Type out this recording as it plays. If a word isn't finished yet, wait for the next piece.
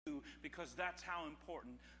because that's how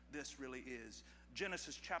important this really is.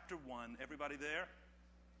 Genesis chapter 1. Everybody there?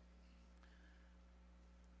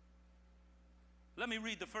 Let me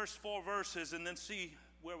read the first 4 verses and then see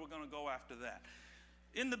where we're going to go after that.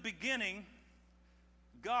 In the beginning,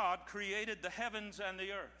 God created the heavens and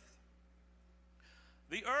the earth.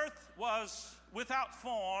 The earth was without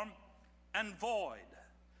form and void,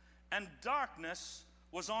 and darkness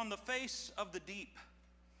was on the face of the deep.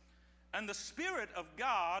 And the Spirit of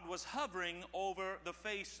God was hovering over the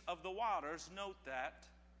face of the waters. Note that.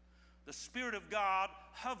 The Spirit of God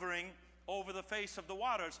hovering over the face of the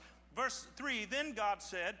waters. Verse 3, then God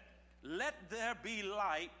said, "Let there be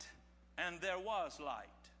light," and there was light.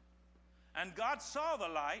 And God saw the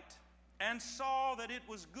light and saw that it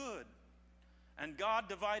was good. And God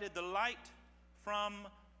divided the light from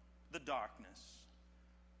the darkness.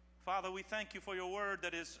 Father, we thank you for your word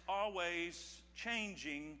that is always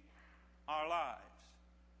changing our lives.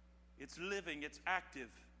 It's living, it's active,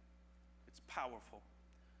 it's powerful.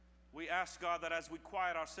 We ask, God, that as we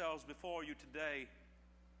quiet ourselves before you today,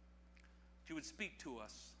 that you would speak to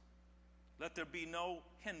us. Let there be no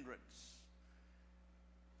hindrance.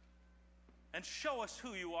 And show us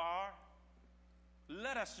who you are.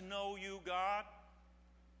 Let us know you, God,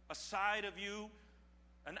 a side of you,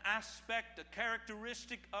 an aspect, a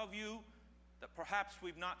characteristic of you that perhaps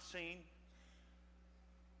we've not seen.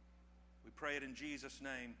 We pray it in Jesus'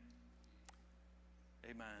 name.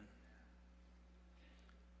 Amen.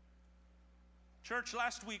 Church,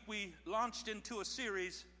 last week we launched into a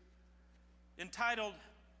series entitled,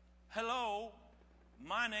 Hello,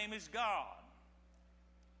 My Name is God.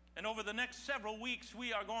 And over the next several weeks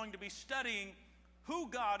we are going to be studying who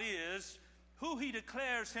God is, who He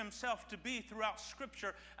declares Himself to be throughout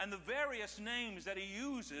Scripture, and the various names that He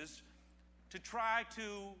uses to try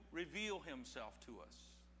to reveal Himself to us.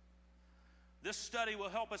 This study will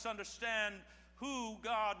help us understand who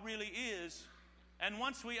God really is. And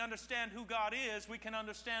once we understand who God is, we can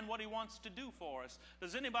understand what He wants to do for us.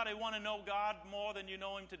 Does anybody want to know God more than you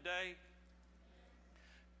know Him today?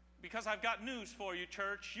 Because I've got news for you,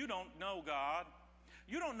 church. You don't know God.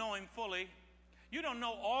 You don't know Him fully. You don't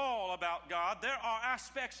know all about God. There are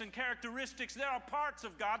aspects and characteristics. There are parts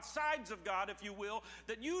of God, sides of God, if you will,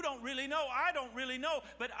 that you don't really know. I don't really know.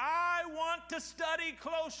 But I want to study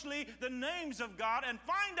closely the names of God and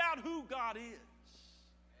find out who God is.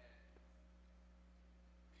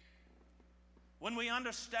 When we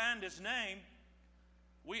understand His name,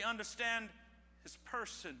 we understand His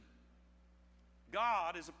person.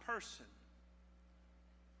 God is a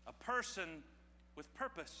person with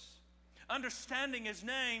purpose. Understanding His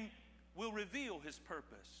name will reveal His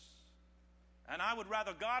purpose. And I would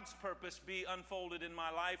rather God's purpose be unfolded in my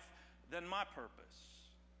life than my purpose.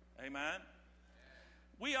 Amen?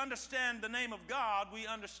 We understand the name of God. We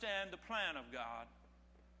understand the plan of God.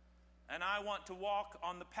 And I want to walk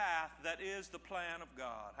on the path that is the plan of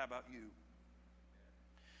God. How about you?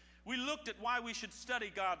 We looked at why we should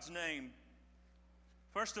study God's name.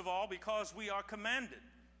 First of all, because we are commanded.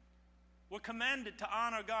 We're commanded to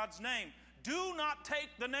honor God's name. Do not take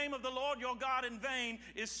the name of the Lord your God in vain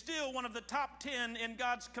is still one of the top 10 in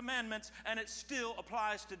God's commandments, and it still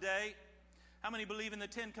applies today. How many believe in the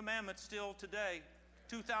 10 commandments still today?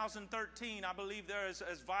 2013, I believe they're as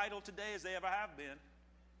vital today as they ever have been.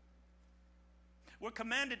 We're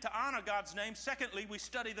commanded to honor God's name. Secondly, we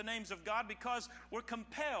study the names of God because we're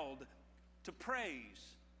compelled to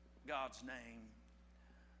praise God's name.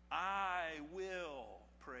 I will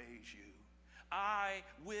praise you. I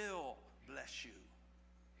will bless you.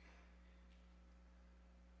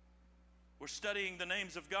 We're studying the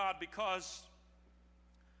names of God because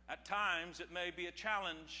at times it may be a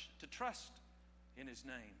challenge to trust in His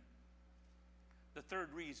name. The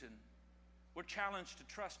third reason, we're challenged to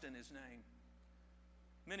trust in His name.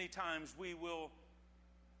 Many times we will,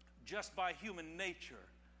 just by human nature,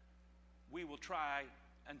 we will try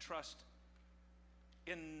and trust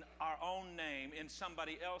in our own name, in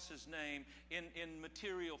somebody else's name, in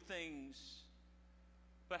material things.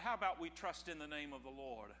 But how about we trust in the name of the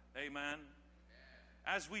Lord? Amen?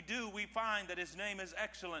 As we do, we find that His name is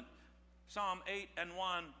excellent. Psalm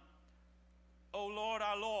 8:1. O Lord,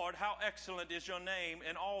 our Lord, how excellent is your name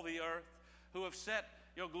in all the earth, who have set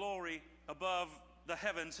your glory above the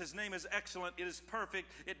heavens. His name is excellent. It is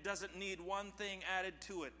perfect. It doesn't need one thing added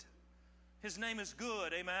to it. His name is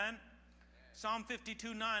good. Amen? Psalm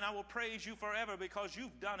 52:9, I will praise you forever because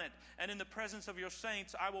you've done it. And in the presence of your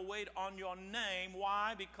saints, I will wait on your name.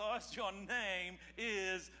 Why? Because your name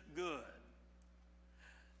is good.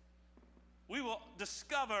 We will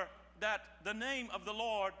discover that the name of the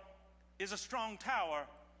Lord is a strong tower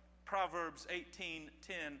Proverbs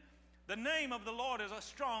 18:10. The name of the Lord is a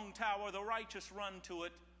strong tower. The righteous run to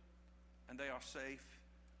it, and they are safe.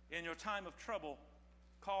 In your time of trouble,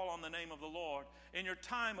 call on the name of the Lord. In your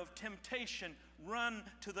time of temptation, run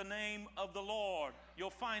to the name of the Lord. You'll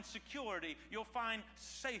find security. You'll find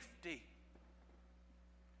safety.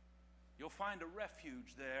 You'll find a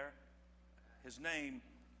refuge there. His name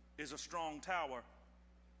is a strong tower.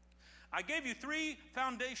 I gave you 3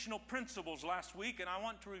 foundational principles last week, and I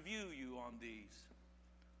want to review you on these.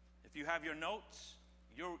 If you have your notes,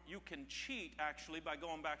 you can cheat actually by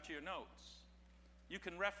going back to your notes. You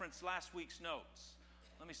can reference last week's notes.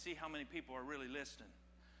 Let me see how many people are really listening.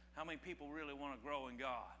 How many people really want to grow in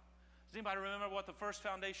God? Does anybody remember what the first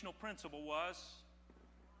foundational principle was?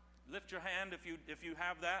 Lift your hand if you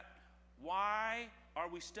have that. Why are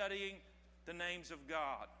we studying the names of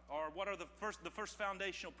God? Or what are the first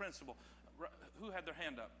foundational principle? Who had their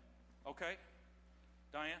hand up? Okay.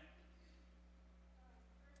 Diane?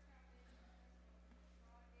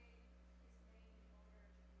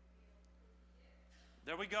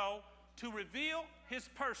 There we go. To reveal his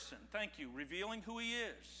person. Thank you. Revealing who he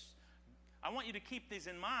is. I want you to keep these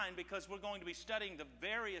in mind because we're going to be studying the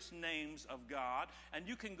various names of God, and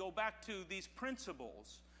you can go back to these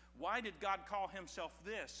principles. Why did God call himself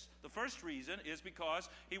this? The first reason is because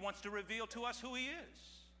he wants to reveal to us who he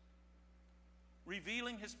is.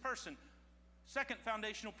 Revealing his person. Second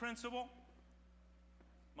foundational principle,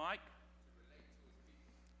 Mike.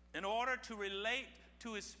 In order to relate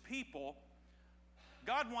to his people,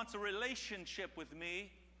 God wants a relationship with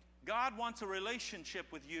me. God wants a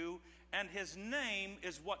relationship with you, and his name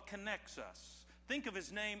is what connects us. Think of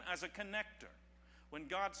his name as a connector. When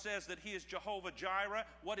God says that he is Jehovah Jireh,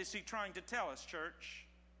 what is he trying to tell us, church?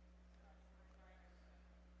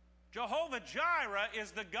 Jehovah Jireh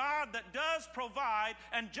is the God that does provide,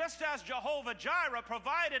 and just as Jehovah Jireh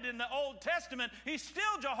provided in the Old Testament, he's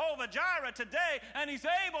still Jehovah Jireh today, and he's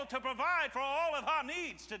able to provide for all of our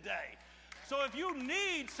needs today. So if you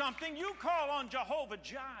need something, you call on Jehovah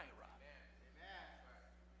Jireh.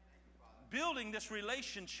 Building this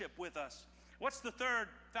relationship with us. What's the third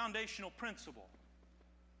foundational principle?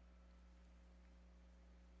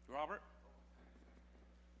 Robert?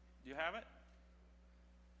 Do you have it?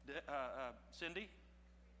 Cindy?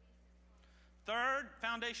 Third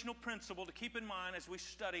foundational principle to keep in mind as we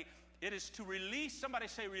study, it is to release. Somebody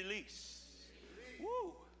say release.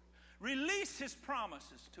 Woo. Release his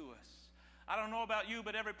promises to us. I don't know about you,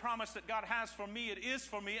 but every promise that God has for me, it is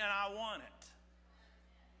for me, and I want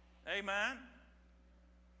it. Amen?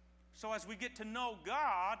 So as we get to know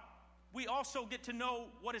God, we also get to know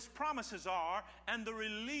what his promises are and the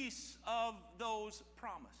release of those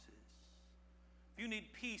promises. If you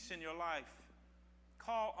need peace in your life,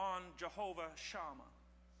 call on Jehovah Shammah.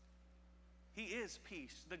 He is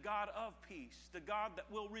peace, the God of peace, the God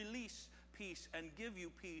that will release peace and give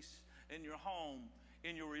you peace in your home,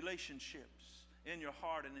 in your relationships, in your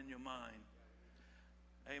heart and in your mind.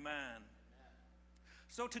 Amen.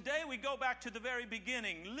 So today we go back to the very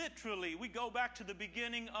beginning. Literally, we go back to the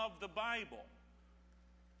beginning of the Bible.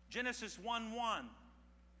 Genesis 1:1.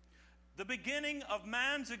 The beginning of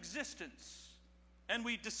man's existence. And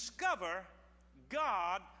we discover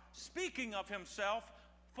God speaking of himself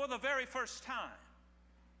for the very first time.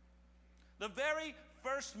 The very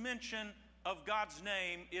first mention of God's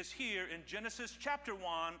name is here in Genesis chapter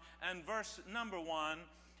 1 and verse number 1.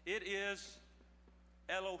 It is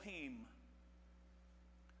Elohim.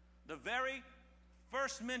 The very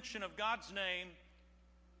first mention of God's name,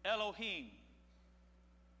 Elohim.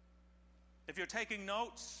 If you're taking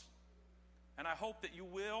notes, and I hope that you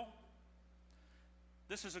will,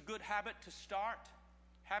 this is a good habit to start.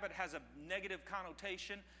 Habit has a negative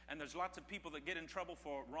connotation, and there's lots of people that get in trouble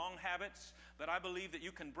for wrong habits. But I believe that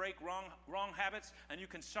you can break wrong habits, and you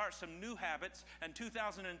can start some new habits. And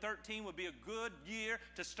 2013 would be a good year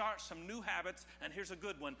to start some new habits. And here's a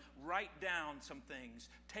good one. Write down some things.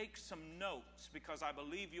 Take some notes, because I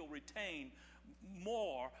believe you'll retain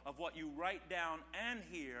more of what you write down and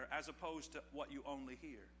hear as opposed to what you only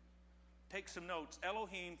hear. Take some notes.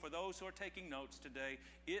 Elohim, for those who are taking notes today,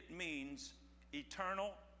 it means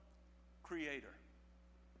eternal creator.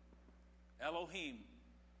 Elohim,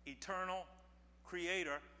 eternal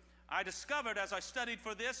creator. I discovered as I studied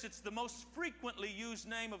for this, it's the most frequently used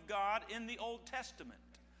name of God in the Old Testament.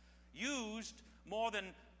 Used more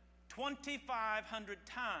than 2,500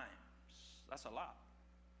 times. That's a lot.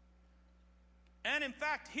 And in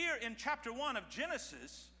fact, here in chapter 1 of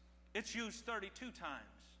Genesis, it's used 32 times.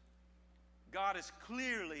 God is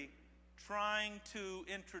clearly trying to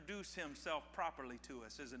introduce himself properly to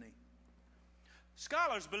us, isn't he?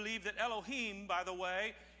 Scholars believe that Elohim, by the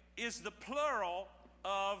way, is the plural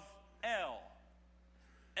of El.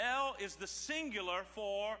 El is the singular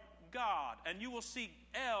for God. And you will see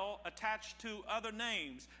El attached to other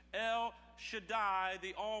names. El Shaddai,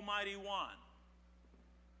 the Almighty One.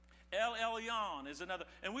 El Elyon is another.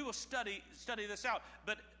 And we will study this out.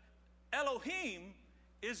 But Elohim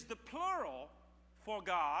is the plural for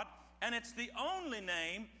God, and it's the only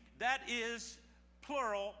name that is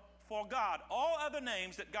plural for God. All other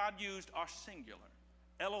names that God used are singular.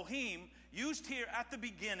 Elohim, used here at the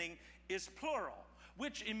beginning, is plural,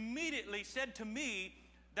 which immediately said to me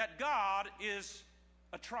that God is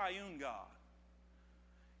a triune God.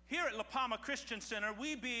 Here at La Palma Christian Center,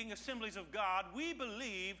 we being Assemblies of God, we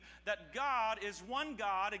believe that God is one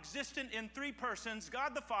God existent in three persons,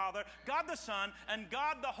 God the Father, God the Son, and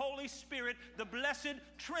God the Holy Spirit, the blessed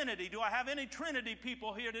Trinity. Do I have any Trinity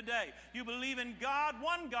people here today? You believe in God,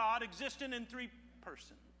 one God existent in three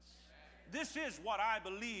persons. This is what I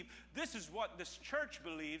believe. This is what this church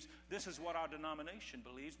believes. This is what our denomination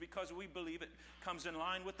believes, because we believe it comes in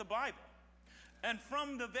line with the Bible. And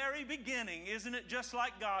from the very beginning, isn't it just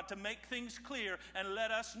like God to make things clear and let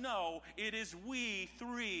us know it is we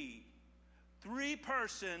three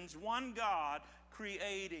persons, one God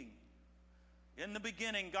creating. In the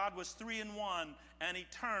beginning, God was three in one and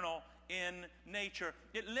eternal in nature.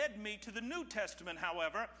 It led me to the New Testament,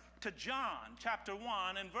 however, to John chapter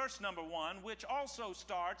 1 and verse number 1, which also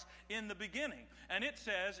starts in the beginning. And it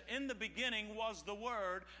says, in the beginning was the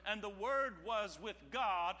Word, and the Word was with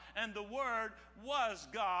God, and the Word was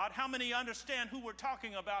God. How many understand who we're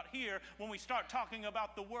talking about here when we start talking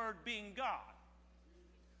about the Word being God?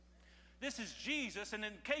 This is Jesus, and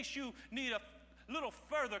in case you need a little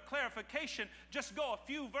further clarification, just go a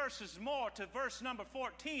few verses more to verse number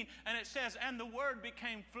 14, and it says, and the Word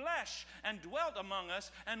became flesh and dwelt among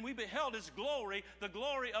us, and we beheld his glory, the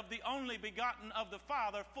glory of the only begotten of the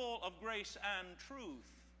Father, full of grace and truth.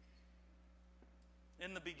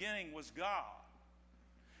 In the beginning was God.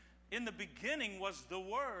 In the beginning was the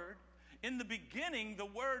Word. In the beginning the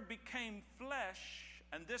Word became flesh,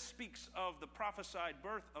 and this speaks of the prophesied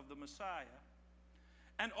birth of the Messiah.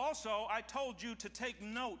 And also, I told you to take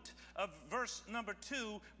note of verse number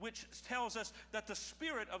 2, which tells us that the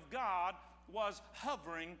Spirit of God was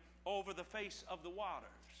hovering over the face of the waters.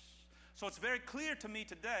 So it's very clear to me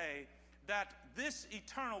today that this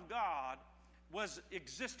eternal God was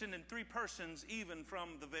existent in three persons even from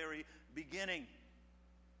the very beginning.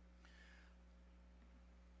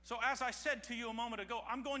 So as I said to you a moment ago,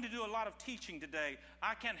 I'm going to do a lot of teaching today.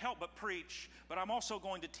 I can't help but preach, but I'm also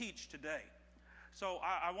going to teach today. So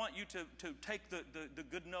I want you to take the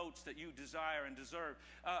good notes that you desire and deserve.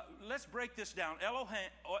 Let's break this down.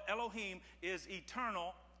 Elohim is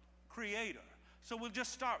eternal creator. So we'll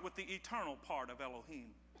just start with the eternal part of Elohim.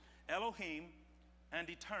 Elohim and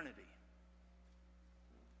eternity.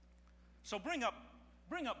 So bring up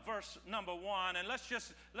verse number 1, and let's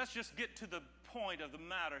just get to the point of the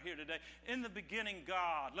matter here today. In the beginning,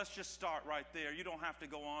 God. Let's just start right there. You don't have to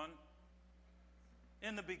go on.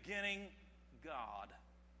 In the beginning, God.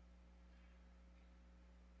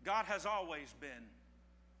 God has always been.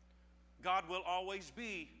 God will always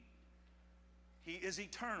be. He is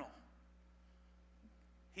eternal.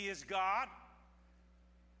 He is God,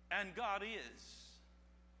 and God is.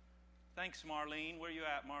 Thanks, Marlene. Where you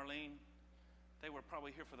at, Marlene? They were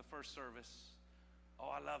probably here for the first service. Oh,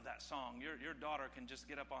 I love that song. Your daughter can just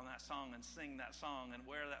get up on that song and sing that song and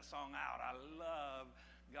wear that song out. I love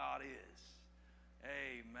God is.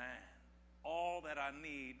 Amen. All that I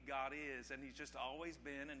need, God is, and he's just always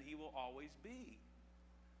been, and he will always be.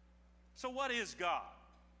 So what is God?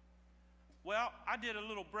 Well, I did a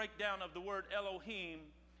little breakdown of the word Elohim,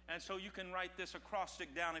 and so you can write this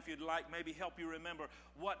acrostic down if you'd like, maybe help you remember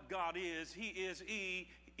what God is. He is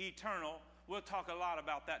eternal. We'll talk a lot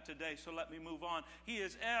about that today, so let me move on. He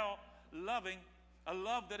is El, loving, a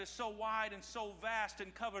love that is so wide and so vast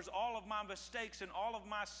and covers all of my mistakes and all of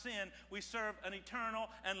my sin. We serve an eternal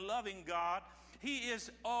and loving God. He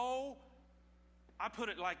is, I put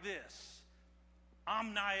it like this,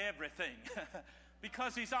 omni-everything.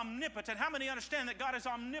 Because he's omnipotent. How many understand that God is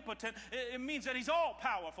omnipotent? It means that he's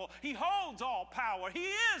all-powerful. He holds all power. He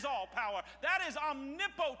is all power. That is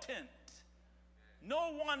omnipotent.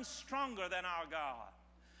 No one stronger than our God.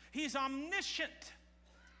 He's omniscient.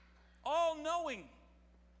 All-knowing.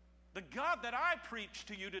 The God that I preach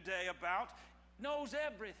to you today about knows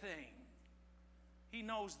everything. He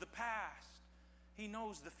knows the past. He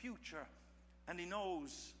knows the future. And he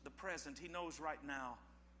knows the present. He knows right now.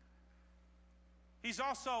 He's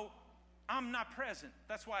also omnipresent.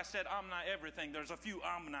 That's why I said omni-everything. There's a few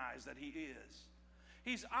omnis that he is.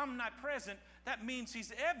 He's omnipresent. That means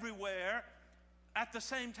he's everywhere at the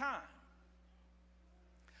same time.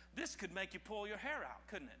 This could make you pull your hair out,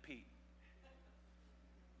 couldn't it, Pete?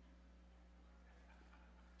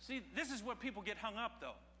 See, this is where people get hung up,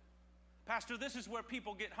 though. Pastor, this is where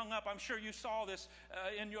people get hung up. I'm sure you saw this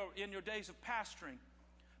in your days of pastoring.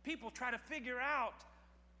 People try to figure out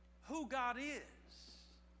who God is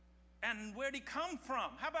and where'd he come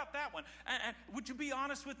from. How about that one? And would you be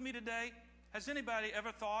honest with me today? Has anybody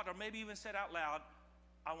ever thought, or maybe even said out loud,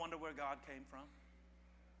 I wonder where God came from?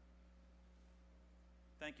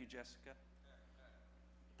 Thank you, Jessica.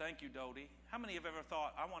 Thank you, Dodie. How many have ever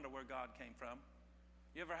thought, I wonder where God came from?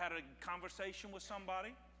 You ever had a conversation with somebody?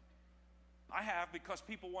 I have, because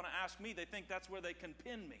people want to ask me. They think that's where they can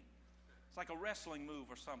pin me. It's like a wrestling move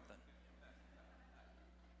or something.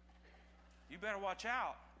 You better watch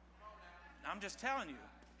out. I'm just telling you.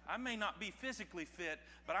 I may not be physically fit,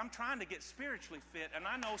 but I'm trying to get spiritually fit, and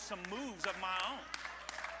I know some moves of my own.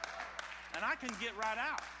 And I can get right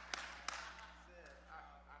out.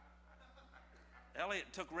 Elliot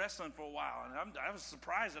took wrestling for a while, and I was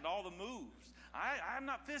surprised at all the moves. I'm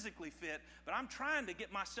not physically fit, but I'm trying to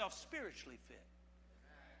get myself spiritually fit.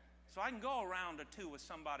 So I can go a round or two with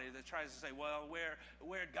somebody that tries to say, well,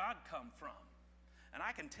 where'd God come from? And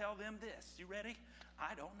I can tell them this. You ready?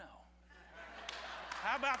 I don't know.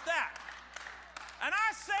 How about that? And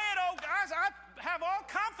I say it, oh guys, I have all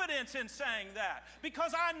confidence in saying that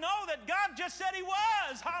because I know that God just said he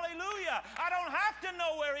was. Hallelujah. I don't have to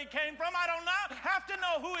know where he came from. I don't have to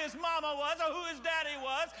know who his mama was or who his daddy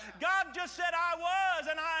was. God just said I was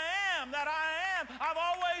and I am that I am. I've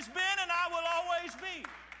always been and I will always be.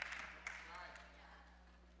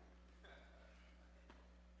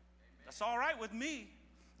 That's all right with me.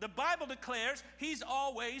 The Bible declares he's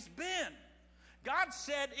always been. God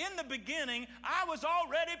said, in the beginning, I was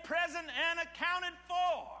already present and accounted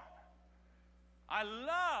for. I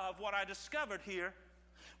love what I discovered here.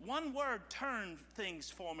 One word turned things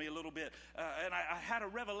for me a little bit, and I had a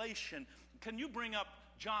revelation. Can you bring up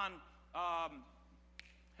John,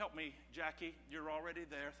 help me, Jackie, you're already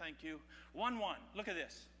there, thank you. 1:1, look at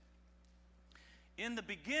this. In the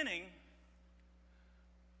beginning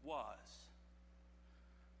was.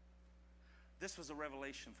 This was a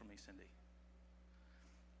revelation for me, Cindy.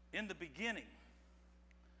 In the beginning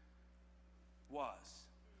was.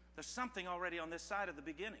 There's something already on this side of the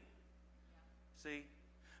beginning. See?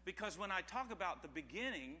 Because when I talk about the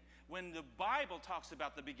beginning, when the Bible talks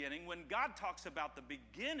about the beginning, when God talks about the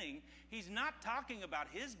beginning, he's not talking about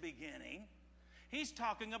his beginning. He's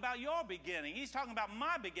talking about your beginning. He's talking about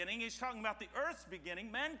my beginning. He's talking about the earth's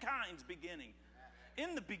beginning, mankind's beginning.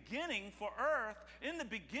 In the beginning for earth, in the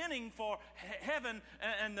beginning for heaven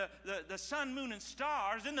and the sun, moon, and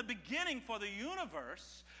stars, in the beginning for the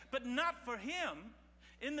universe, but not for him.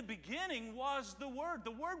 In the beginning was the Word.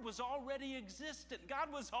 The Word was already existent.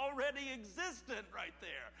 God was already existent right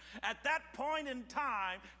there. At that point in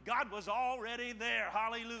time, God was already there.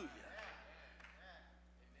 Hallelujah.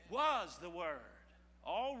 Was the Word.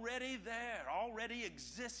 Already there. Already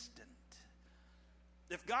existent.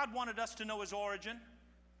 If God wanted us to know his origin,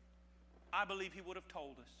 I believe he would have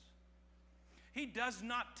told us. He does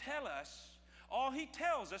not tell us. All he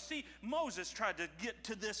tells us. See, Moses tried to get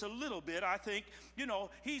to this a little bit, I think. You know,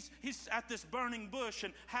 he's at this burning bush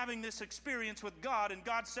and having this experience with God, and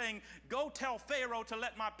God saying, go tell Pharaoh to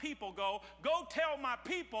let my people go. Go tell my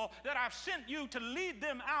people that I've sent you to lead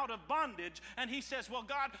them out of bondage. And he says, well,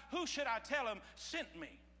 God, who should I tell him sent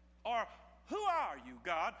me? Or, who are you,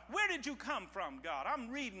 God? Where did you come from, God? I'm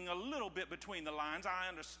reading a little bit between the lines, I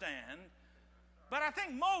understand. But I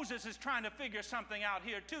think Moses is trying to figure something out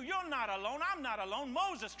here too. You're not alone. I'm not alone.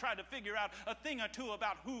 Moses tried to figure out a thing or two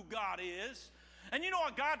about who God is. And you know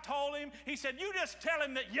what God told him? He said, you just tell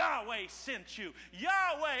him that Yahweh sent you.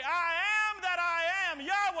 Yahweh, I am that I am.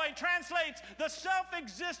 Yahweh translates the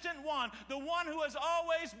self-existent one, the one who has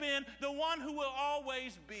always been, the one who will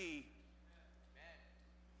always be.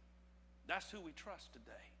 That's who we trust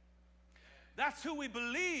today. That's who we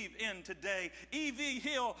believe in today. E.V.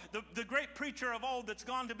 Hill, the great preacher of old that's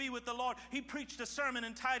gone to be with the Lord, he preached a sermon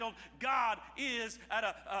entitled, God Is, at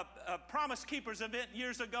a Promise Keepers event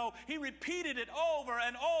years ago. He repeated it over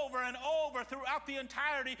and over and over throughout the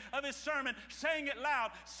entirety of his sermon, saying it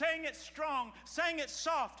loud, saying it strong, saying it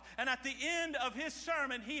soft. And at the end of his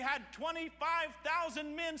sermon, he had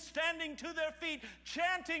 25,000 men standing to their feet,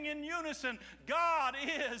 chanting in unison, God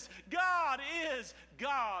is, God is,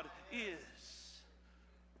 God is.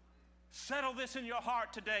 Settle this in your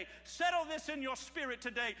heart today. Settle this in your spirit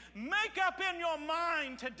today. Make up in your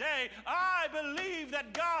mind today, I believe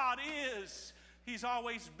that God is. He's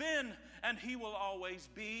always been, and He will always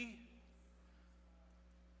be.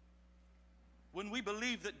 When we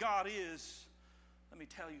believe that God is, let me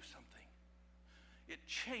tell you something. It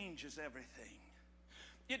changes everything.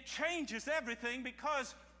 It changes everything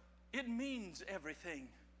because it means everything.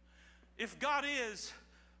 If God is,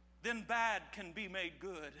 then bad can be made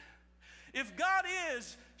good. If God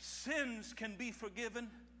is, sins can be forgiven.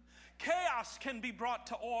 Chaos can be brought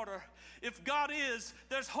to order. If God is,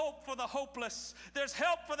 there's hope for the hopeless. There's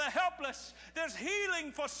help for the helpless. There's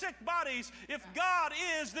healing for sick bodies. If God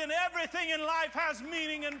is, then everything in life has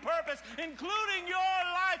meaning and purpose, including your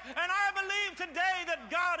life. And I believe today that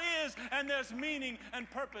God is, and there's meaning and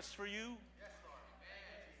purpose for you.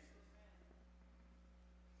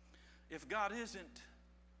 If God isn't,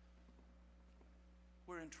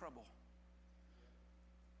 we're in trouble.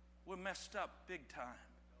 We're messed up big time.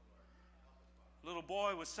 Little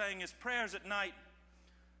boy was saying his prayers at night.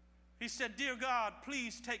 He said, "Dear God,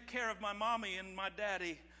 please take care of my mommy and my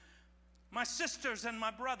daddy, my sisters and my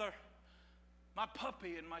brother, my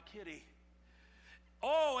puppy and my kitty.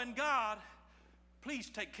 Oh, and God, please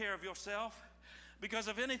take care of yourself, because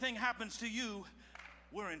if anything happens to you,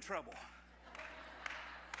 we're in trouble."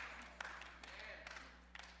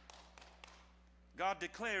 God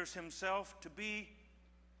declares Himself to be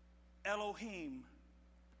Elohim,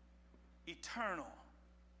 eternal.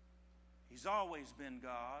 He's always been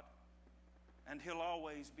God, and He'll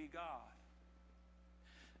always be God.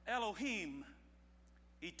 Elohim,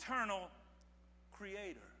 eternal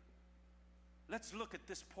creator. Let's look at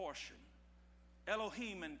this portion.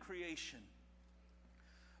 Elohim and creation.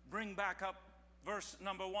 Bring back up verse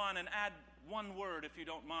number 1 and add one word if you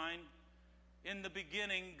don't mind. In the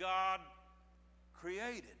beginning, God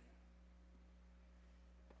created.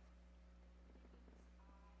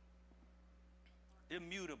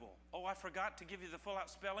 Immutable. Oh, I forgot to give you the full out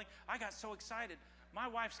spelling. I got so excited. My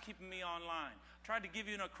wife's keeping me online. Tried to give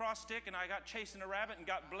you an acrostic and I got chasing a rabbit and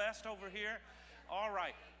got blessed over here. All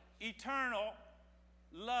right. Eternal,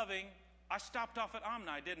 loving. I stopped off at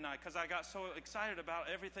Omni, didn't I? Because I got so excited about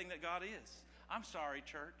everything that God is. I'm sorry,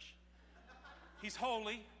 church. He's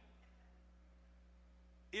holy,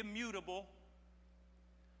 immutable,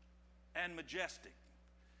 and majestic.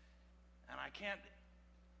 And I can't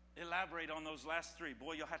elaborate on those last three.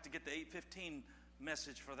 Boy, you'll have to get the 8:15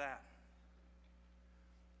 message for that.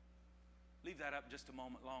 Leave that up just a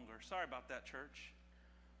moment longer. Sorry about that, church.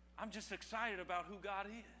 I'm just excited about who God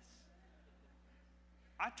is.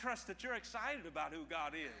 I trust that you're excited about who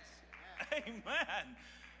God is. Amen.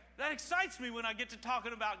 That excites me when I get to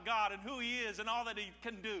talking about God and who He is and all that He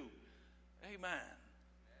can do. Amen.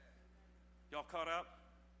 Y'all caught up?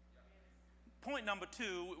 Point number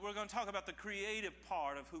 2, we're going to talk about the creative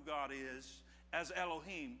part of who God is as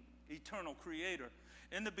Elohim, eternal creator.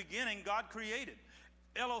 In the beginning, God created.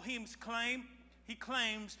 Elohim's claim, He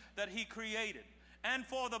claims that He created. And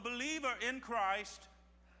for the believer in Christ,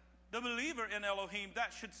 the believer in Elohim,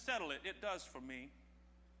 that should settle it. It does for me.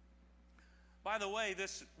 By the way,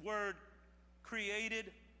 this word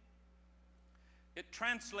created, it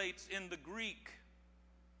translates in the Greek.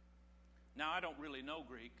 Now, I don't really know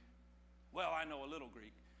Greek. Well, I know a little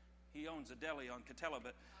Greek. He owns a deli on Catella,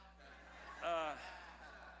 but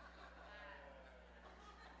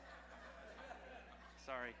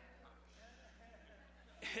sorry.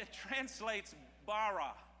 It translates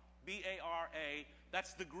bara, B-A-R-A.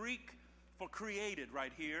 That's the Greek for created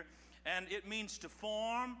right here. And it means to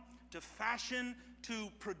form, to fashion, to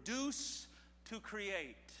produce, to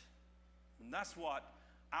create. And that's what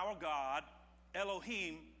our God,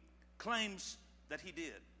 Elohim, claims that He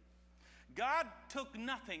did. God took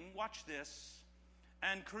nothing, watch this,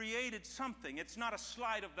 and created something. It's not a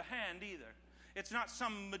sleight of the hand either. It's not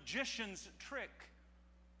some magician's trick.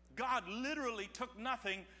 God literally took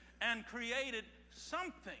nothing and created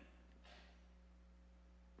something.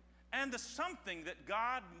 And the something that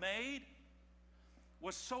God made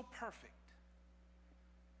was so perfect,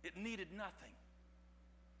 it needed nothing.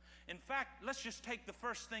 In fact, let's just take the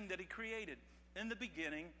first thing that He created. In the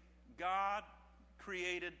beginning, God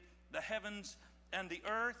created the heavens and the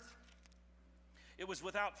earth. It was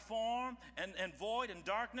without form and void, and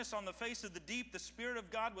darkness on the face of the deep. The Spirit of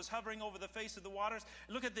God was hovering over the face of the waters.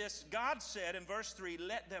 Look at this. God said in verse 3,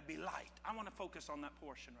 "Let there be light." I want to focus on that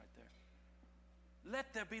portion right there.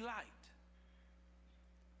 Let there be light.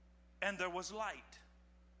 And there was light.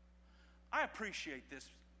 I appreciate this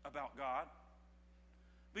about God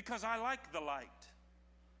because I like the light.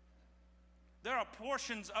 There are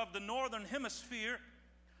portions of the northern hemisphere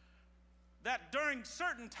that during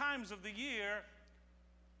certain times of the year,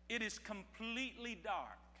 it is completely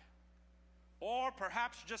dark. or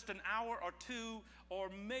perhaps just an hour or two, or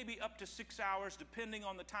maybe up to 6 hours, depending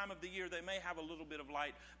on the time of the year. They may have a little bit of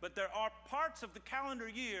light. But there are parts of the calendar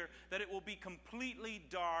year that it will be completely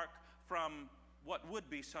dark from what would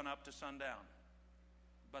be sun up to sundown.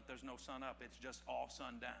 But there's no sun up. It's just all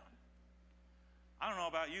sundown. I don't know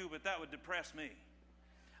about you, but that would depress me.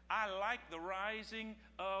 I like the rising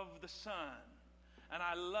of the sun. And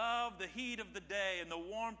I love the heat of the day and the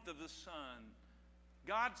warmth of the sun.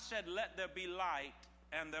 God said, let there be light,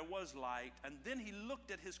 and there was light. And then he looked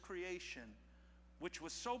at his creation, which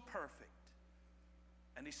was so perfect.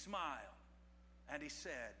 And he smiled, and he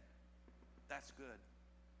said, that's good.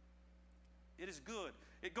 It is good.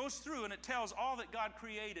 It goes through and it tells all that God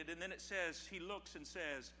created, and then it says, he looks and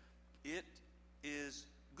says, it is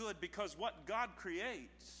good, because what God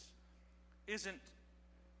creates isn't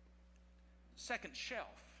second shelf.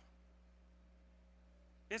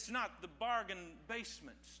 It's not the bargain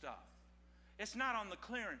basement stuff. It's not on the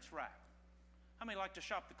clearance rack. How many like to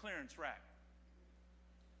shop the clearance rack?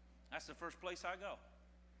 That's the first place I go.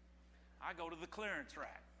 I go to the clearance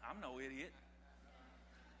rack. I'm no idiot.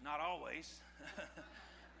 Not always.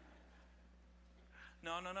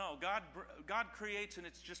 No. God creates, and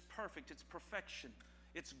it's just perfect. It's perfection.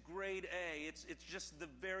 It's grade A. It's just the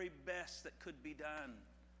very best that could be done.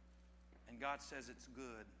 And God says it's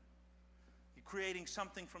good. He's creating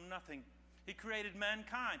something from nothing. He created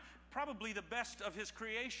mankind, probably the best of his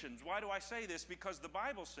creations. Why do I say this? Because the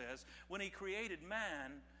Bible says when he created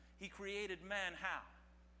man how?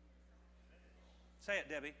 Say it,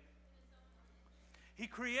 Debbie. He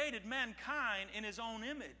created mankind in his own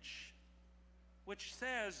image, which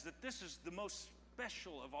says that this is the most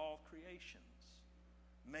special of all creations,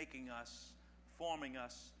 making us, forming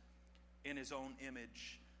us in his own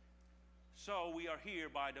image. So we are here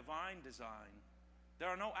by divine design. There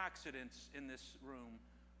are no accidents in this room.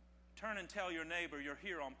 Turn and tell your neighbor you're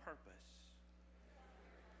here on purpose.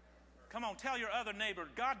 Come on, tell your other neighbor,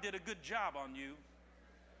 God did a good job on you.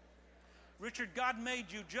 Richard, God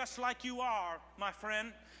made you just like you are, my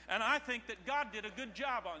friend. And I think that God did a good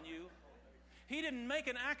job on you. He didn't make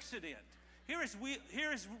an accident. Here is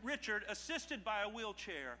Richard, assisted by a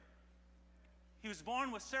wheelchair. He was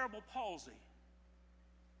born with cerebral palsy.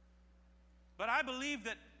 But I believe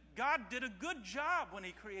that God did a good job when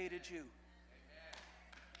he created you.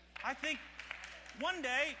 I think one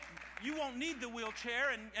day you won't need the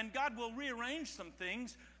wheelchair, and God will rearrange some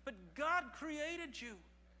things, but God created you.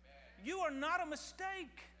 You are not a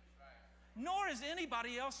mistake, nor is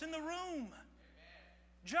anybody else in the room.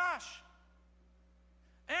 Josh,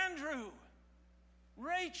 Andrew,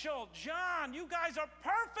 Rachel, John, you guys are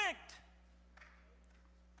perfect.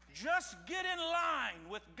 Just get in line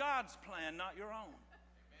with God's plan, not your own.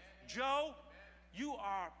 Joe, you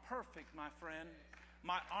are perfect, my friend.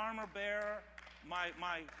 My armor bearer, my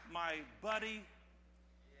buddy.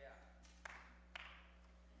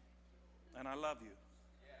 And I love you.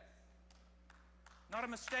 Not a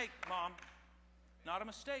mistake, Mom. Not a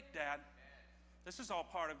mistake, Dad. This is all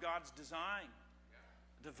part of God's design.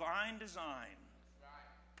 Divine design.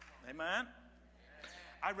 Amen?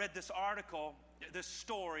 I read this article, this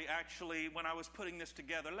story actually, when I was putting this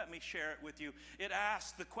together. Let me share it with you. It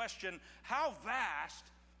asked the question, how vast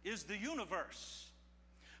is the universe?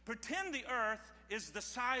 Pretend the earth is the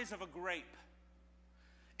size of a grape.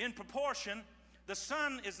 In proportion, the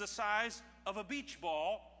sun is the size of a beach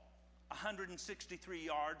ball, 163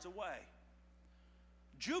 yards away.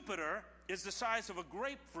 Jupiter is the size of a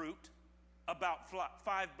grapefruit, about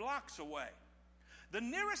 5 blocks away. The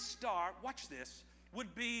nearest star, watch this,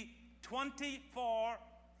 would be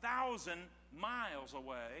 24,000 miles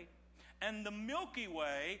away, and the Milky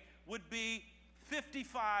Way would be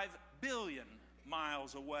 55 billion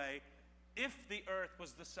miles away if the earth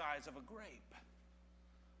was the size of a grape.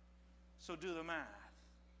 So do the math.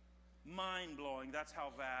 Mind-blowing. That's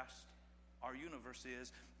how vast our universe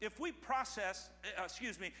is. If we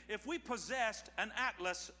possessed an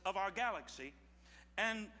atlas of our galaxy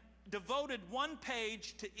and devoted one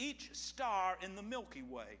page to each star in the Milky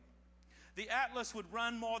Way, the atlas would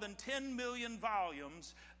run more than 10 million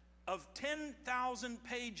volumes of 10,000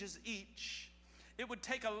 pages each. It would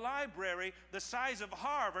take a library the size of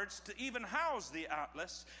Harvard's to even house the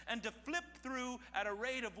atlas, and to flip through at a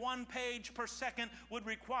rate of 1 page per second would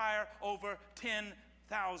require over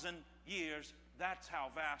 10,000 years. That's how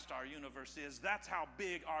vast our universe is. That's how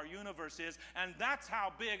big our universe is, and that's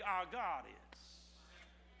how big our God is.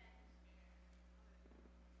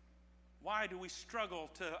 Why do we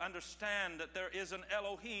struggle to understand that there is an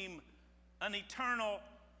Elohim, an eternal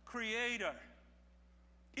creator?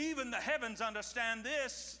 Even the heavens understand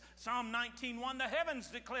this. Psalm 19:1, the heavens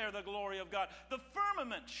declare the glory of God. The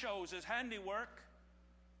firmament shows his handiwork.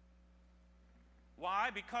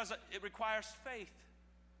 Why? Because it requires faith.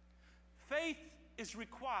 Faith is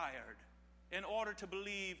required in order to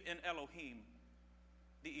believe in Elohim,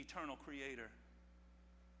 the eternal creator.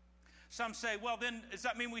 Some say, well, then, does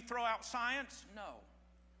that mean we throw out science? No.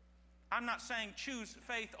 I'm not saying choose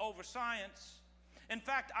faith over science. In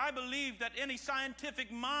fact, I believe that any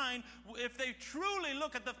scientific mind, if they truly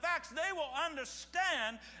look at the facts, they will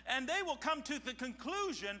understand and they will come to the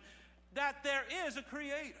conclusion that there is a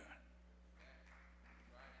creator.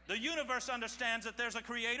 The universe understands that there's a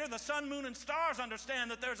creator. The sun, moon, and stars understand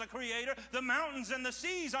that there's a creator. The mountains and the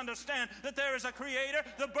seas understand that there is a creator.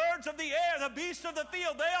 The birds of the air, the beasts of the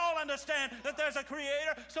field, they all understand that there's a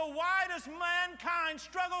creator. So why does mankind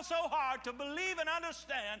struggle so hard to believe and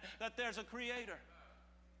understand that there's a creator?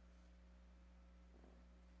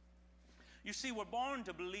 You see, we're born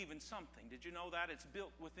to believe in something. Did you know that? It's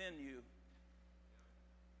built within you.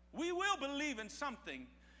 We will believe in something.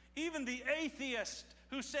 Even the atheist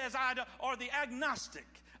who says, or the agnostic,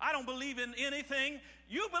 I don't believe in anything,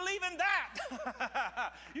 you believe in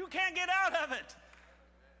that. You can't get out of it.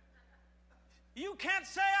 You can't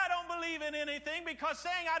say I don't believe in anything, because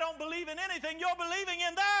saying I don't believe in anything, you're believing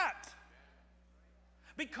in that.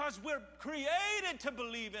 Because we're created to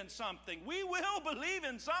believe in something. We will believe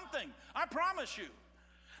in something. I promise you.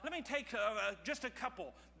 Let me take just a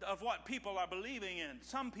couple of what people are believing in.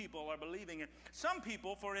 Some people are believing in. Some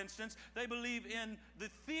people, for instance, they believe in the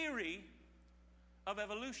theory of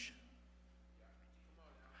evolution.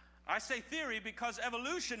 I say theory because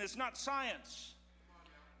evolution is not science.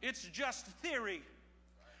 It's just theory.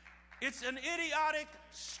 It's an idiotic,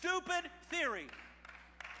 stupid theory.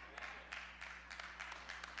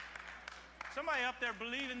 Somebody up there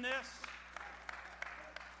believing this?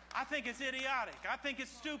 I think it's idiotic. I think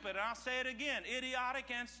it's stupid. And I'll say it again.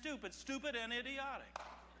 Idiotic and stupid. Stupid and idiotic.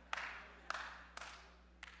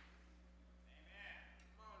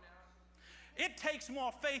 It takes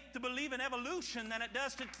more faith to believe in evolution than it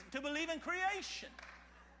does to believe in creation.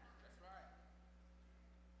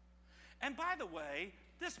 And by the way,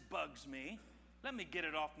 this bugs me. Let me get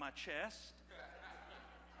it off my chest.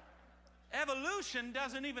 Evolution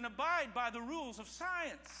doesn't even abide by the rules of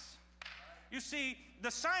science. You see, the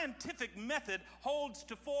scientific method holds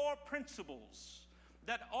to 4 principles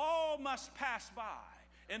that all must pass by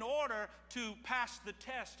in order to pass the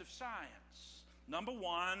test of science. Number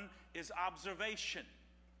 1 is observation.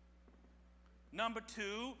 Number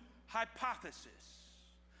 2, hypothesis.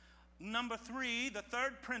 Number 3, the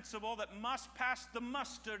third principle that must pass the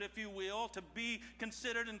mustard, if you will, to be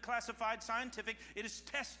considered and classified scientific, it is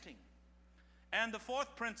testing. And the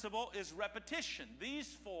 4th principle is repetition.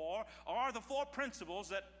 These 4 are the 4 principles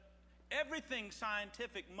that everything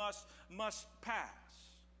scientific must pass.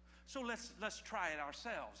 So let's try it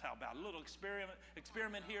ourselves. How about a little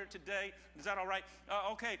experiment here today? Is that all right?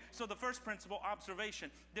 Okay, so the first principle,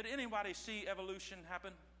 observation. Did anybody see evolution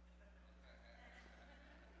happen?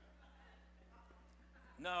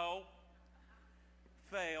 No.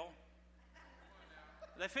 Fail.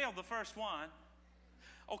 They failed the first one.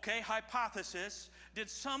 Okay, hypothesis. Did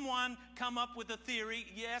someone come up with a theory?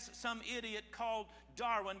 Yes, some idiot called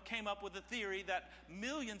Darwin came up with a theory that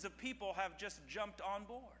millions of people have just jumped on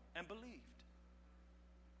board and believed.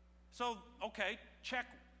 So, okay, check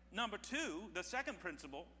number 2, the second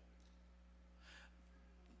principle.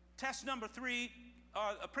 Test number 3,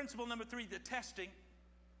 principle number 3, the testing.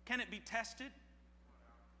 Can it be tested?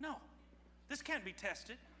 No, this can't be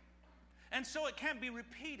tested. And so it can't be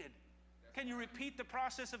repeated. Can you repeat the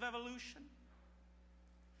process of evolution?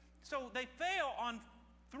 So they fail on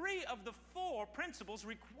 3 of the 4 principles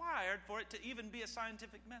required for it to even be a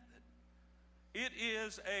scientific method. It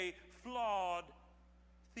is a flawed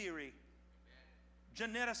theory.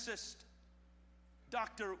 Geneticist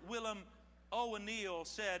Dr. Willem O'Neill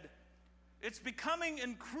said, "It's becoming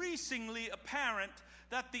increasingly apparent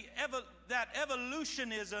that that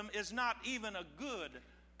evolutionism is not even a good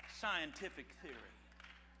scientific theory."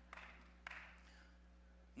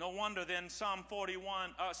 No wonder then Psalm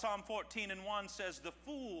 14:1 says, "The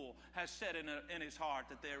fool has said in his heart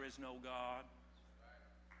that there is no God."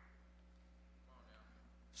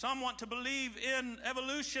 Some want to believe in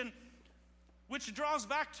evolution, which draws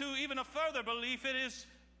back to even a further belief. It is,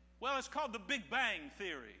 well, it's called the Big Bang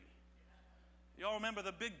Theory. You all remember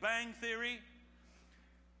the Big Bang Theory?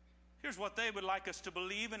 Here's what they would like us to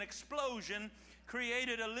believe. An explosion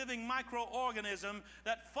created a living microorganism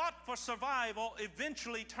that fought for survival,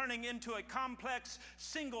 eventually turning into a complex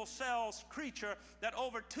single-cell creature that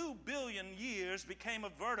over 2 billion years became a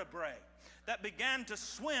vertebrate, that began to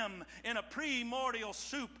swim in a primordial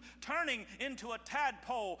soup, turning into a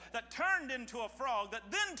tadpole, that turned into a frog, that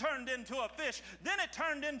then turned into a fish, then it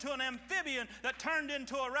turned into an amphibian, that turned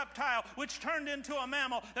into a reptile, which turned into a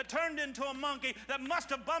mammal, that turned into a monkey, that must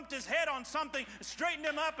have bumped his head on something, straightened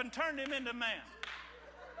him up, and turned him into man.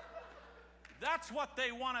 That's what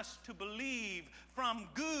they want us to believe, from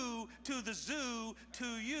goo to the zoo to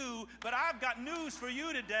you. But I've got news for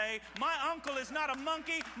you today. My uncle is not a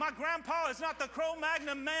monkey, my grandpa is not the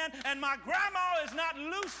Cro-Magnon man, and my grandma is not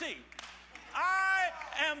Lucy. I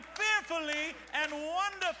am fearfully and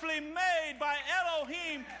wonderfully made by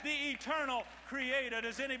Elohim, the eternal creator.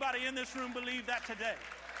 Does anybody in this room believe that today?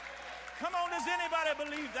 Come on, does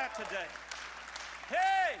anybody believe that today?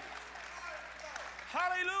 Hey!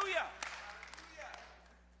 Hallelujah!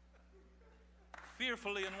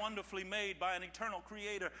 Fearfully and wonderfully made by an eternal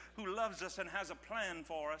creator who loves us and has a plan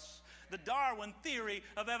for us. The Darwin theory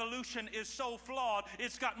of evolution is so flawed,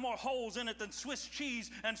 it's got more holes in it than Swiss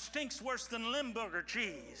cheese and stinks worse than Limburger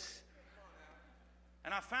cheese.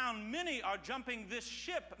 And I found many are jumping this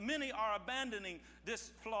ship. Many are abandoning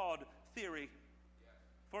this flawed theory.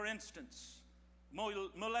 For instance,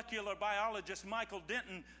 molecular biologist Michael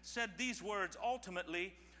Denton said these words: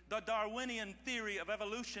 ultimately, the Darwinian theory of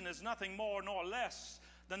evolution is nothing more nor less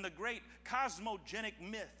than the great cosmogenic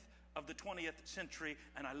myth of the 20th century.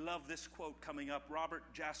 And I love this quote coming up. Robert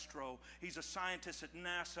Jastrow, he's a scientist at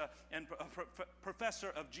NASA and a professor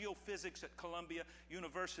of geophysics at Columbia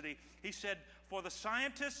University. He said, "For the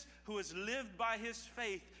scientist who has lived by his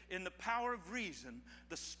faith in the power of reason,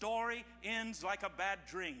 the story ends like a bad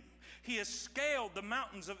dream. He has scaled the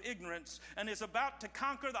mountains of ignorance and is about to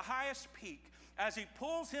conquer the highest peak. As he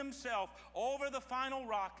pulls himself over the final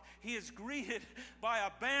rock, he is greeted by a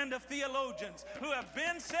band of theologians who have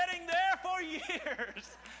been sitting there for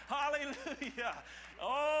years." Hallelujah.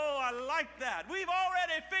 Oh, I like that. We've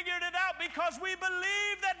already figured it out because we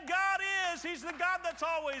believe that God is. He's the God that's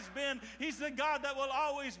always been. He's the God that will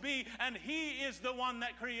always be. And He is the one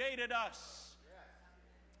that created us.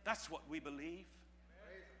 That's what we believe.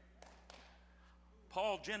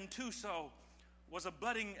 Paul Gentuso was a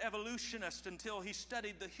budding evolutionist until he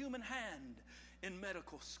studied the human hand in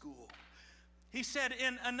medical school. He said,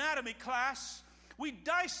 in anatomy class, we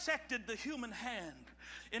dissected the human hand.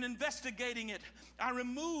 In investigating it, I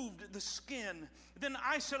removed the skin, then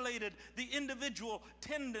isolated the individual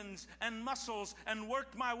tendons and muscles and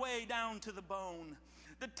worked my way down to the bone.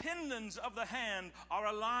 The tendons of the hand are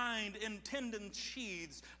aligned in tendon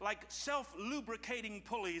sheaths like self-lubricating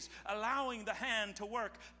pulleys, allowing the hand to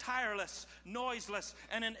work tireless, noiseless,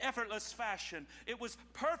 and in effortless fashion. It was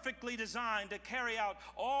perfectly designed to carry out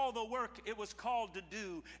all the work it was called to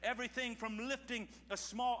do, everything from lifting a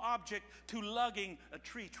small object to lugging a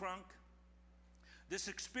tree trunk. This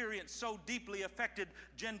experience so deeply affected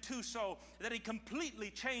Gentuso that he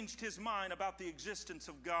completely changed his mind about the existence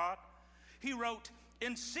of God. He wrote,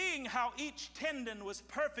 "In seeing how each tendon was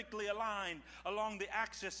perfectly aligned along the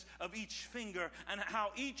axis of each finger and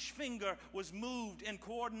how each finger was moved in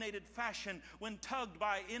coordinated fashion when tugged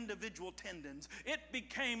by individual tendons, it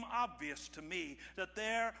became obvious to me that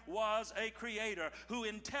there was a creator who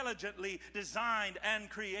intelligently designed and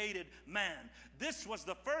created man. This was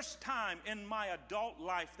the first time in my adult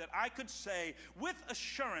life that I could say with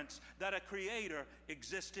assurance that a creator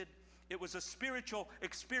existed. It was a spiritual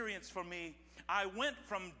experience for me. I went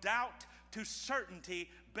from doubt to certainty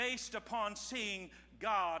based upon seeing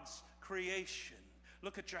God's creation."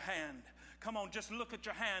 Look at your hand. Come on, just look at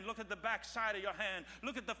your hand. Look at the back side of your hand.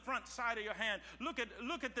 Look at the front side of your hand. Look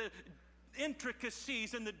at the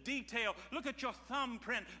intricacies and the detail. Look at your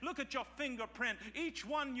thumbprint. Look at your fingerprint. Each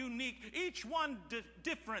one unique, each one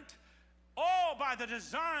different. All by the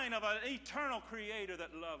design of an eternal creator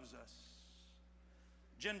that loves us.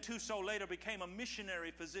 Gentuso later became a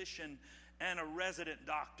missionary physician and a resident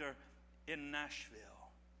doctor in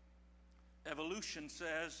Nashville. Evolution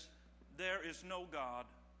says there is no God.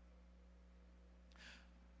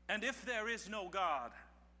 And if there is no God,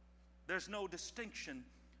 there's no distinction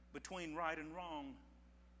between right and wrong.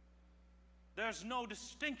 There's no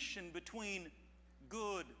distinction between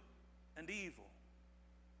good and evil.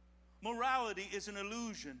 Morality is an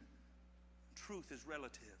illusion. Truth is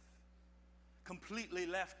relative, completely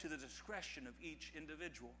left to the discretion of each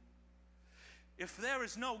individual. If there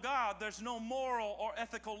is no God, there's no moral or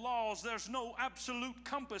ethical laws. There's no absolute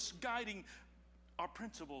compass guiding our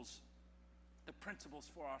principles, the principles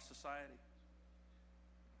for our society.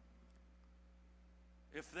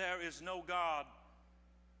 If there is no God,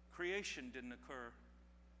 creation didn't occur.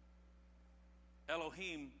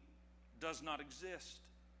 Elohim does not exist.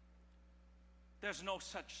 There's no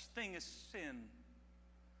such thing as sin,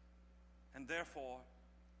 and therefore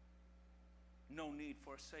no need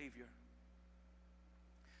for a Savior.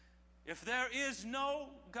 If there is no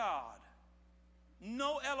God,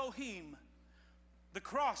 no Elohim, the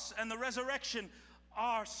cross and the resurrection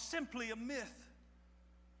are simply a myth.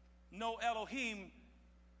 No Elohim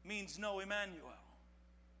means no Emmanuel.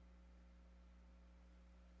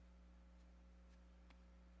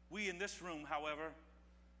 We in this room, however,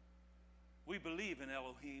 we believe in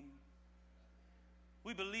Elohim.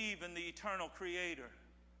 We believe in the eternal Creator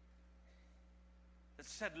that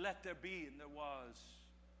said, "Let there be," and there was.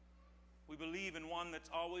 We believe in one that's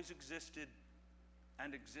always existed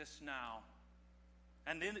and exists now.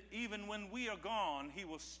 And even when we are gone, He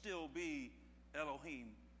will still be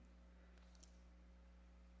Elohim.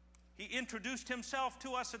 He introduced Himself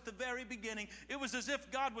to us at the very beginning. It was as if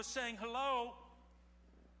God was saying, "Hello,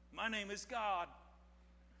 my name is God.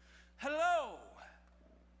 Hello,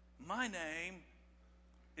 my name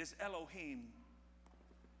is Elohim.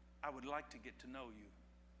 I would like to get to know you."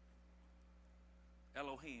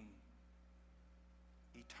 Elohim,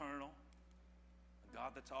 eternal, a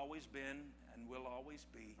God that's always been and will always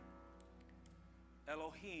be.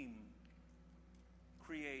 Elohim,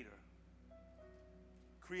 Creator.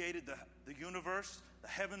 Created the universe, the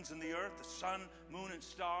heavens and the earth, the sun, moon, and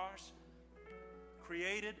stars.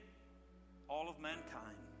 Created all of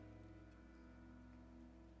mankind.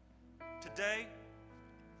 Today,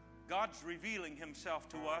 God's revealing Himself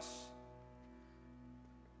to us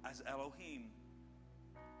as Elohim,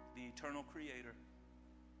 the eternal Creator.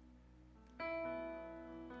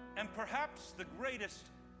 And perhaps the greatest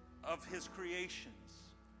of His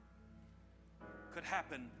creations could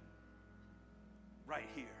happen right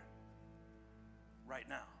here, right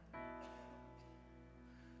now.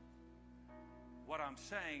 What I'm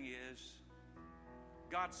saying is,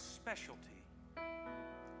 God's specialty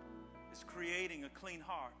is creating a clean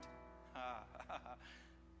heart.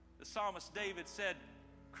 The psalmist David said,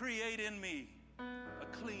 "Create in me a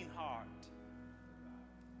clean heart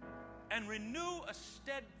and renew a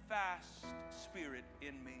steadfast spirit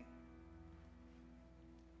in me."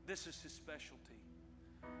 This is His specialty.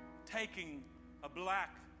 Taking a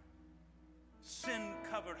black,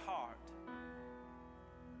 sin-covered heart,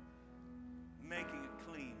 making it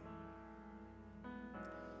clean.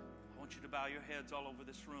 I want you to bow your heads all over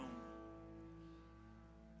this room.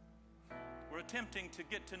 We're attempting to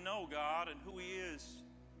get to know God and who He is,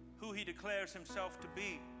 who He declares Himself to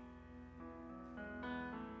be.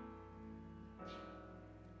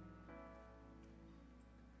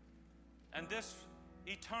 And this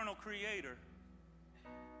eternal Creator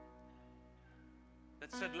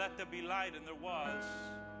that said, "Let there be light," and there was,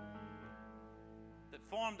 that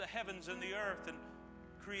formed the heavens and the earth and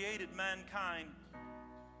created mankind,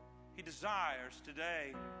 He desires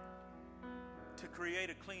today to create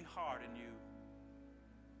a clean heart in you.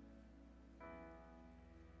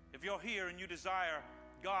 If you're here and you desire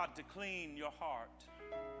God to clean your heart,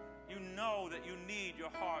 you know that you need your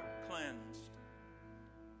heart cleansed,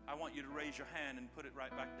 I want you to raise your hand and put it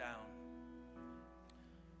right back down.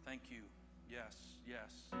 Thank you. Yes,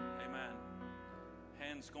 yes. Amen.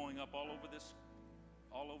 Hands going up all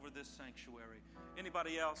over this sanctuary.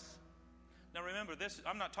 Anybody else? Now remember,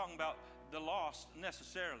 I'm not talking about the lost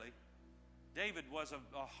necessarily. David was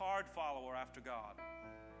a hard follower after God.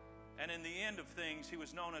 And in the end of things, he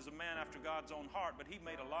was known as a man after God's own heart, but he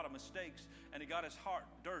made a lot of mistakes, and he got his heart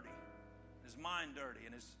dirty, his mind dirty,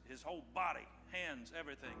 and his whole body, hands,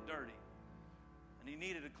 everything dirty. And he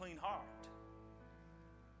needed a clean heart.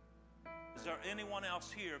 Is there anyone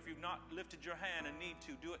else here? If you've not lifted your hand and need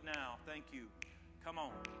to, do it now. Thank you. Come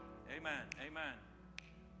on. Amen. Amen.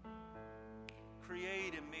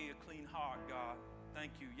 Create in me a clean heart, God.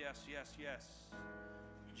 Thank you. Yes, yes, yes.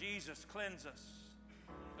 Jesus, cleanse us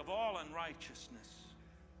of all unrighteousness.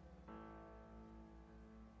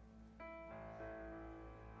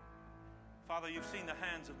 Father, you've seen the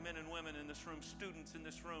hands of men and women in this room, students in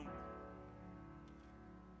this room,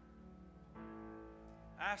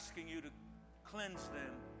 asking you to cleanse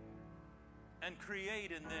them and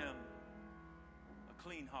create in them a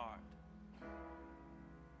clean heart.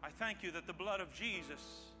 I thank you that the blood of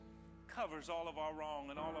Jesus covers all of our wrong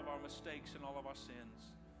and all of our mistakes and all of our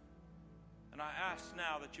sins. And I ask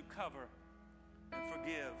now that you cover and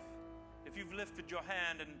forgive. If you've lifted your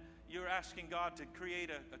hand and you're asking God to create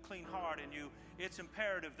a clean heart in you, it's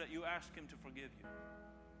imperative that you ask Him to forgive you.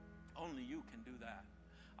 Only you can do that.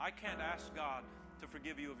 I can't ask God to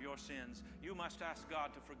forgive you of your sins. You must ask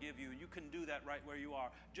God to forgive you. You can do that right where you are.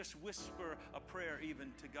 Just whisper a prayer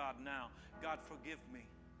even to God now. God, forgive me.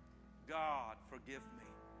 God, forgive me.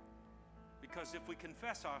 Because if we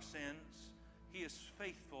confess our sins, He is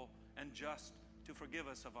faithful and just to forgive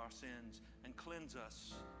us of our sins and cleanse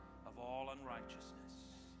us of all unrighteousness.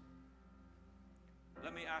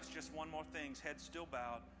 Let me ask just one more thing, head still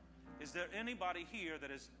bowed. Is there anybody here that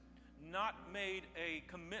has not made a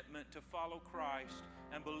commitment to follow Christ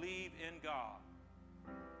and believe in God?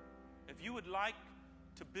 If you would like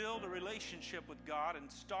to build a relationship with God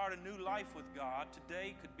and start a new life with God,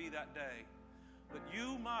 today could be that day. But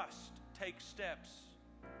you must take steps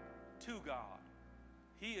to God.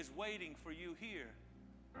 He is waiting for you here.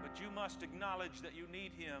 But you must acknowledge that you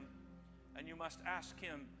need Him, and you must ask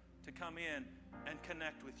Him to come in and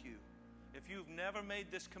connect with you. If you've never made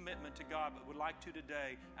this commitment to God but would like to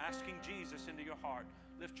today, asking Jesus into your heart,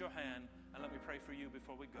 lift your hand and let me pray for you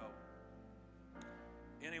before we go.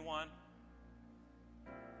 Anyone?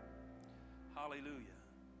 Hallelujah.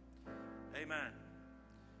 Amen.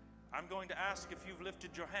 I'm going to ask if you've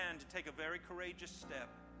lifted your hand to take a very courageous step.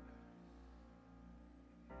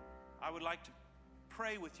 I would like to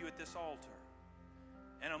pray with you at this altar.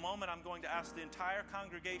 In a moment, I'm going to ask the entire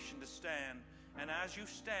congregation to stand. And as you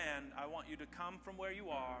stand, I want you to come from where you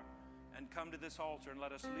are and come to this altar and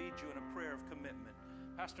let us lead you in a prayer of commitment.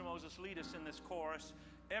 Pastor Moses, lead us in this chorus.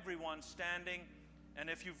 Everyone standing. And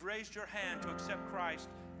if you've raised your hand to accept Christ,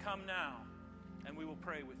 come now and we will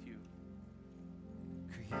pray with you.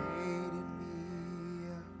 Create in me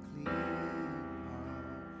a clean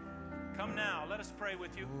heart. Come now, let us pray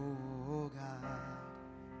with you. Oh God.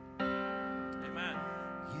 Amen.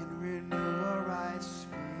 And renew a right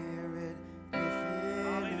spirit within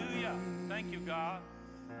Hallelujah. me. Thank you, God.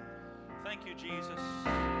 Thank you, Jesus.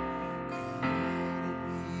 Create in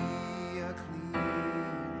me a clean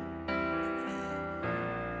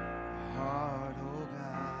heart, oh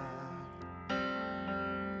God.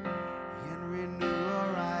 And renew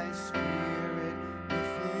a right spirit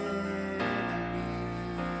within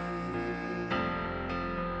me.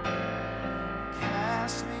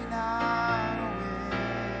 Cast me not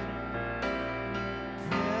away,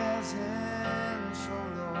 presence, oh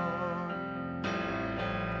Lord.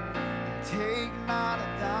 Take not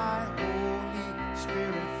thy Holy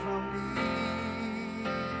Spirit from me.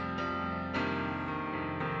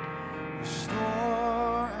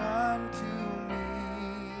 Restore unto me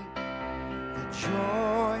the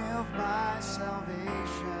joy of my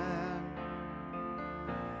salvation,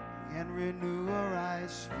 and renew a right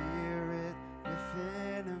spirit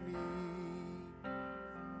within me.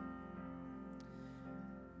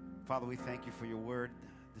 Father, we thank you for your word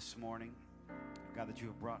this morning. God, that you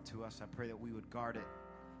have brought to us. I pray that we would guard it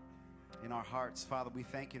in our hearts. Father, we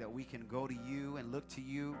thank you that we can go to you and look to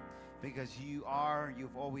you because you've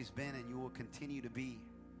always been, and you will continue to be.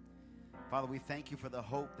 Father, we thank you for the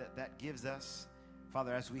hope that gives us.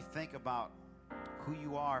 Father, as we think about who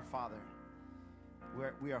you are, Father,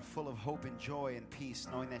 we are full of hope and joy and peace,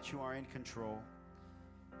 knowing that you are in control.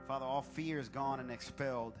 Father, all fear is gone and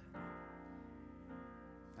expelled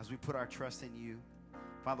as we put our trust in you.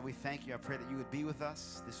 Father, we thank you. I pray that you would be with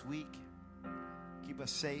us this week. Keep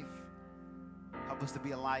us safe. Help us to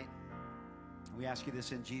be a light. We ask you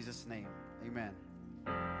this in Jesus' name. Amen.